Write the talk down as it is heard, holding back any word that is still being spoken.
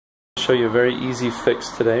show you a very easy fix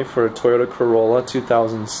today for a Toyota Corolla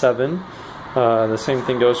 2007. The same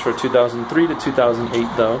thing goes for 2003 to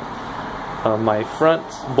 2008 though. My front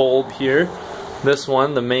bulb here, this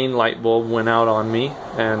one, the main light bulb went out on me,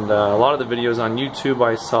 and a lot of the videos on YouTube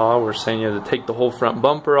I saw were saying you had to take the whole front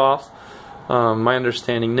bumper off. My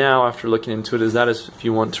understanding now, after looking into it, is that is if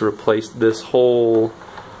you want to replace this whole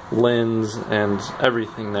lens and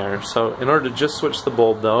everything there. So in order to just switch the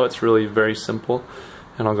bulb though, it's really very simple,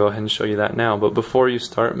 and I'll go ahead and show you that now. But before you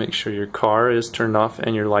start, make sure your car is turned off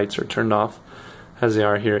and your lights are turned off, as they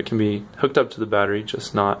are here. It can be hooked up to the battery,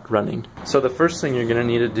 just not running. So the first thing you're going to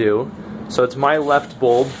need to do, so it's my left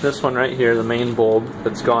bulb, this one right here, the main bulb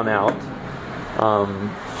that's gone out.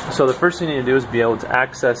 So the first thing you need to do is be able to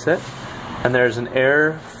access it, and there's an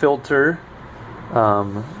air filter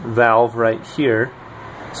valve right here.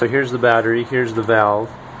 So here's the battery, here's the valve,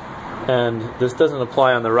 and this doesn't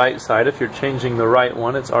apply on the right side. If you're changing the right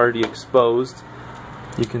one, it's already exposed.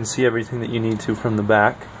 You can see everything that you need to from the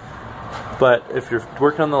back. But if you're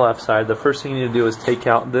working on the left side, the first thing you need to do is take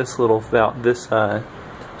out this little valve, this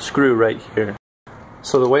screw right here.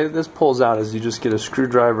 So the way that this pulls out is you just get a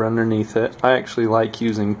screwdriver underneath it. I actually like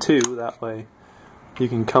using two, that way you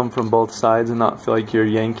can come from both sides and not feel like you're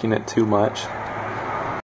yanking it too much.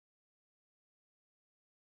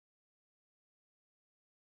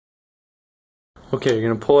 Okay, you're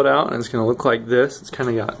going to pull it out and it's going to look like this. It's kind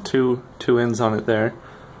of got two ends on it there.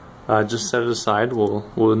 Just set it aside.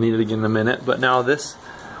 We'll need it again in a minute. But now this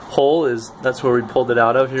hole that's where we pulled it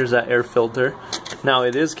out of. Here's that air filter. Now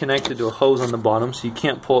it is connected to a hose on the bottom, so you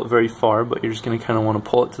can't pull it very far, but you're just going to kind of want to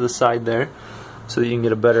pull it to the side there so that you can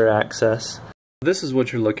get a better access. This is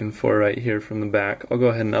what you're looking for right here from the back. I'll go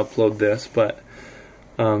ahead and upload this, but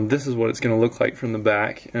this is what it's going to look like from the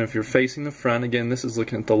back. And if you're facing the front, again, this is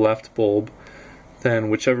looking at the left bulb, then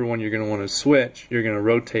whichever one you're going to want to switch, you're going to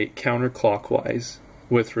rotate counterclockwise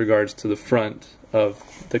with regards to the front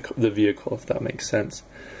of the vehicle, if that makes sense.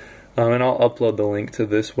 And I'll upload the link to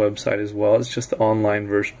this website as well. It's just the online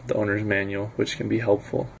version of the owner's manual, which can be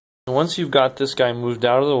helpful. Once you've got this guy moved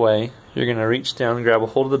out of the way, you're going to reach down and grab a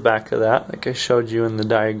hold of the back of that, like I showed you in the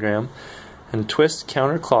diagram, and twist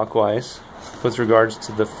counterclockwise with regards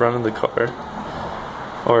to the front of the car,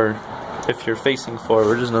 or if you're facing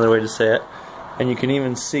forward is another way to say it. And you can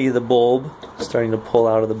even see the bulb starting to pull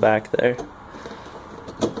out of the back there.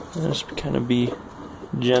 Just kind of be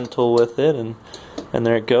gentle with it, and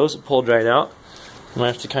there it goes. It pulled right out. I'm going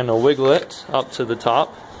to have to kind of wiggle it up to the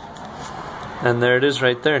top. And there it is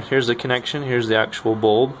right there. Here's the connection. Here's the actual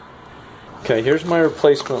bulb. Okay, here's my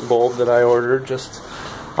replacement bulb that I ordered just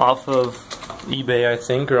off of eBay, I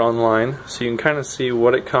think, or online. So you can kind of see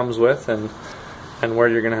what it comes with and where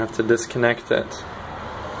you're going to have to disconnect it.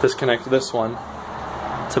 Disconnect this one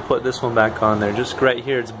to put this one back on there. Just right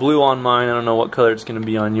here, it's blue on mine. I don't know what color it's going to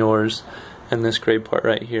be on yours. And this gray part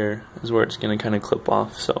right here is where it's going to kind of clip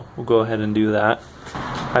off. So we'll go ahead and do that.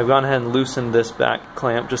 I've gone ahead and loosened this back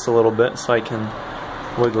clamp just a little bit so I can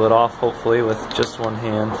wiggle it off, hopefully, with just one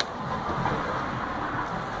hand.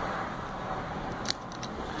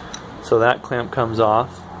 So that clamp comes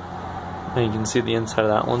off, and you can see the inside of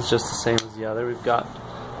that one's just the same as the other. We've got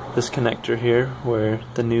this connector here where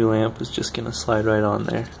the new lamp is just going to slide right on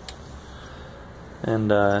there.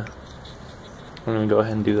 And I'm going to go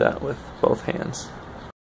ahead and do that with both hands.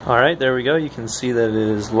 Alright, there we go. You can see that it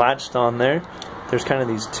is latched on there. There's kind of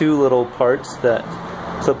these two little parts that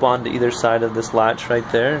clip onto either side of this latch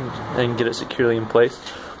right there and get it securely in place.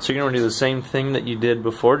 So you're going to do the same thing that you did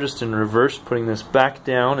before, just in reverse, putting this back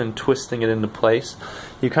down and twisting it into place.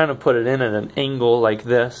 You kind of put it in at an angle like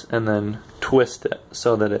this and then twist it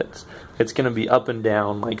so that it's going to be up and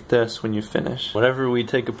down like this when you finish. Whatever we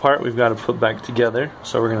take apart, we've got to put back together.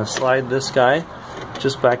 So we're going to slide this guy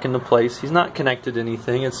just back into place. He's not connected to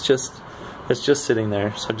anything, it's just sitting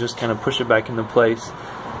there. So just kind of push it back into place.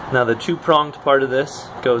 Now the two-pronged part of this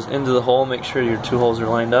goes into the hole. Make sure your two holes are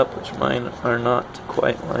lined up, which mine are not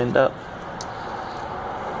quite lined up.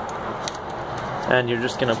 And you're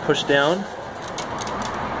just going to push down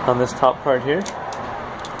on this top part here,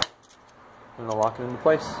 and it'll lock it into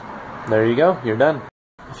place. There you go, you're done.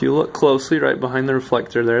 If you look closely, right behind the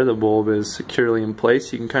reflector there, the bulb is securely in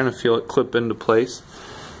place. You can kind of feel it clip into place.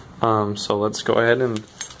 So let's go ahead and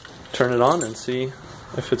turn it on and see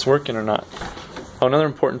if it's working or not. Oh, another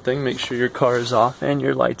important thing, make sure your car is off and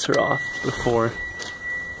your lights are off before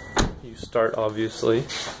you start, obviously.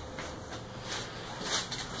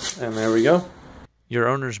 And there we go. Your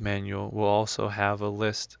owner's manual will also have a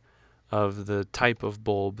list of the type of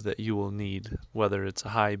bulb that you will need, whether it's a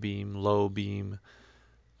high beam, low beam,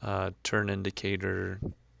 turn indicator,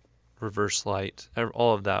 reverse light,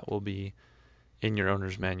 all of that will be in your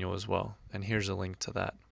owner's manual as well. And here's a link to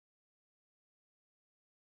that.